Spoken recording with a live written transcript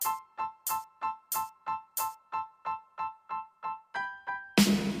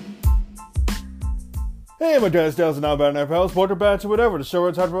Hey, my guys, Dales, and now about our pals, welcome back to whatever, the show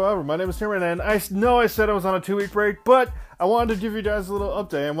where I talk about whatever. My name is Cameron, and I know I said I was on a 2-week break, but I wanted to give you guys a little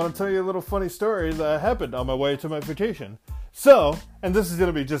update. I want to tell you a little funny story that happened on my way to my vacation. So, and this is going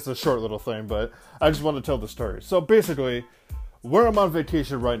to be just a short little thing, but I just want to tell the story. So basically, where I'm on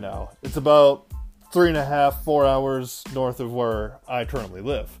vacation right now, it's about 3.5, 4 hours north of where I currently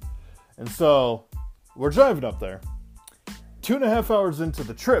live. And so, we're driving up there. 2.5 hours into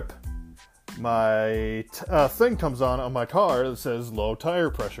the trip, my thing comes on my car that says low tire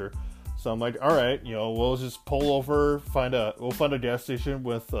pressure. So I'm like, all right, we'll just pull over, we'll find a gas station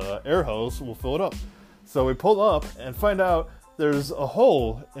with air hose, we'll fill it up. So we pull up and find out there's a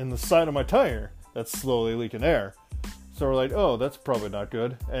hole in the side of my tire that's slowly leaking air. So we're like, oh, that's probably not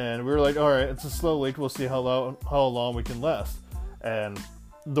good. And we were like, all right, it's a slow leak, we'll see how long we can last. And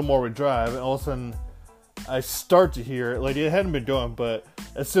the more we drive, and all of a sudden I start to hear, like, it hadn't been going, but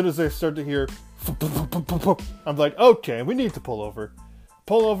as soon as I start to hear, I'm like, okay, we need to pull over.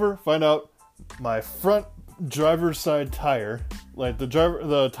 Pull over, find out my front driver's side tire, like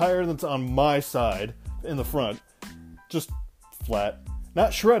the tire that's on my side in the front, just flat.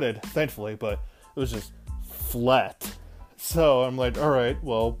 Not shredded, thankfully, but it was just flat. So I'm like, all right,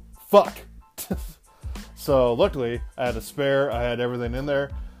 well, fuck. So luckily, I had a spare, I had everything in there.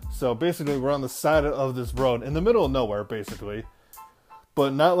 So basically, we're on the side of this road, in the middle of nowhere, basically.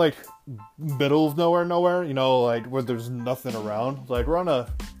 But not like middle of nowhere, like where there's nothing around. Like, we're on a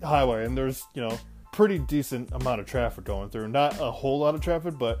highway, and there's, pretty decent amount of traffic going through. Not a whole lot of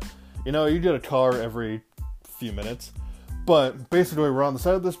traffic, but, you get a car every few minutes. But basically, we're on the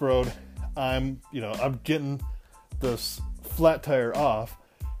side of this road. I'm getting this flat tire off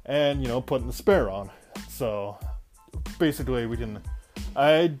and, putting the spare on. So basically,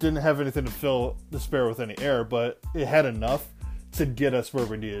 I didn't have anything to fill the spare with any air, but it had enough to get us where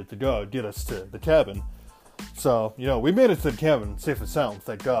we needed to go, get us to the cabin. So, we made it to the cabin safe and sound,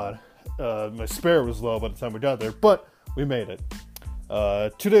 thank God. My spare was low by the time we got there, but we made it.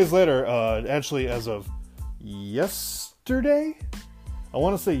 2 days later, actually as of yesterday, I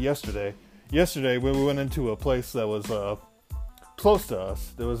want to say yesterday, when we went into a place that was close to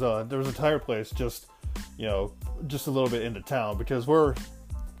us, there was a tire place just a little bit into town, because we're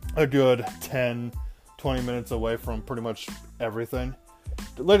a good 10-20 minutes away from pretty much everything.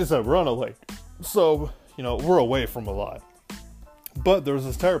 Like I said, we're on a lake, so we're away from a lot. But there was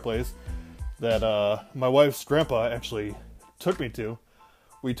this tire place that my wife's grandpa actually took me to.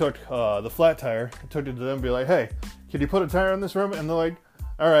 We took the flat tire, took it to them, and be like, hey, can you put a tire in this room? And they're like,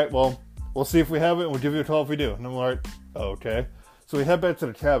 all right, well, we'll see if we have it, and we'll give you a call if we do. And I'm like, okay. So we head back to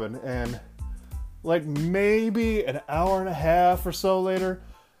the cabin, and like maybe an hour and a half or so later,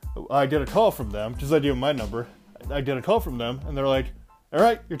 I get a call from them, because I gave them my number. I get a call from them, and they're like, all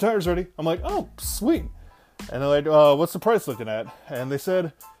right, your tire's ready. I'm like, oh, sweet. And they're like, what's the price looking at? And they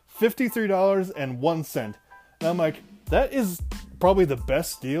said $53.01. And I'm like, that is probably the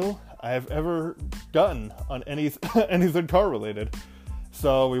best deal I have ever gotten on anything car related.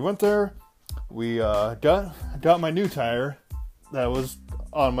 So we went there, we got my new tire that was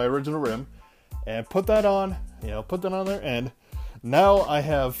on my original rim, and put that on there, and now I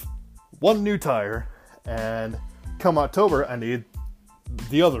have one new tire, and come October, I need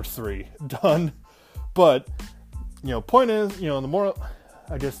the other 3 done. But, point is, the more,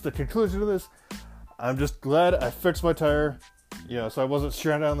 I guess the conclusion to this, I'm just glad I fixed my tire, so I wasn't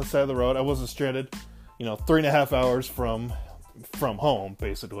stranded on the side of the road. I wasn't stranded, 3.5 hours from home,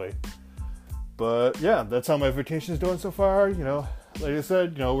 basically. But, yeah, that's how my vacation is doing so far. Like I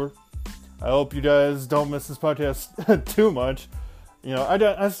said, I hope you guys don't miss this podcast too much.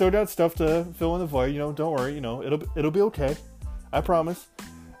 I still got stuff to fill in the void. Don't worry. It'll be okay. I promise.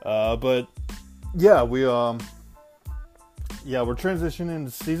 But yeah, we're transitioning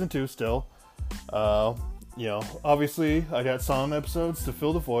into season 2 still. Obviously I got some episodes to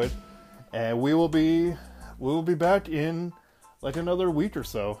fill the void, and we will be back in like another week or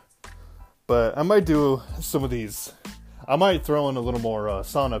so. But I might do some of these. I might throw in a little more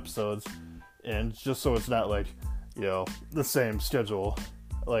song episodes, and just so it's not like, the same schedule.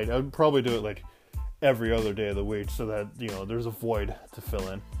 Like, I'd probably do it like every other day of the week, so that, there's a void to fill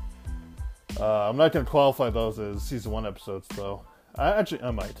in. I'm not going to qualify those as season 1 episodes, though. I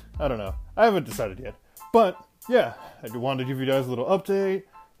might. I don't know. I haven't decided yet. But, yeah, I wanted to give you guys a little update,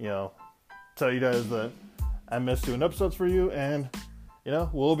 tell you guys that I missed doing episodes for you, and,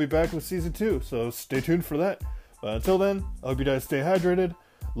 we'll be back with season 2, so stay tuned for that. But until then, I hope you guys stay hydrated.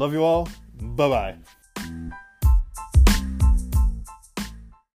 Love you all. Bye-bye.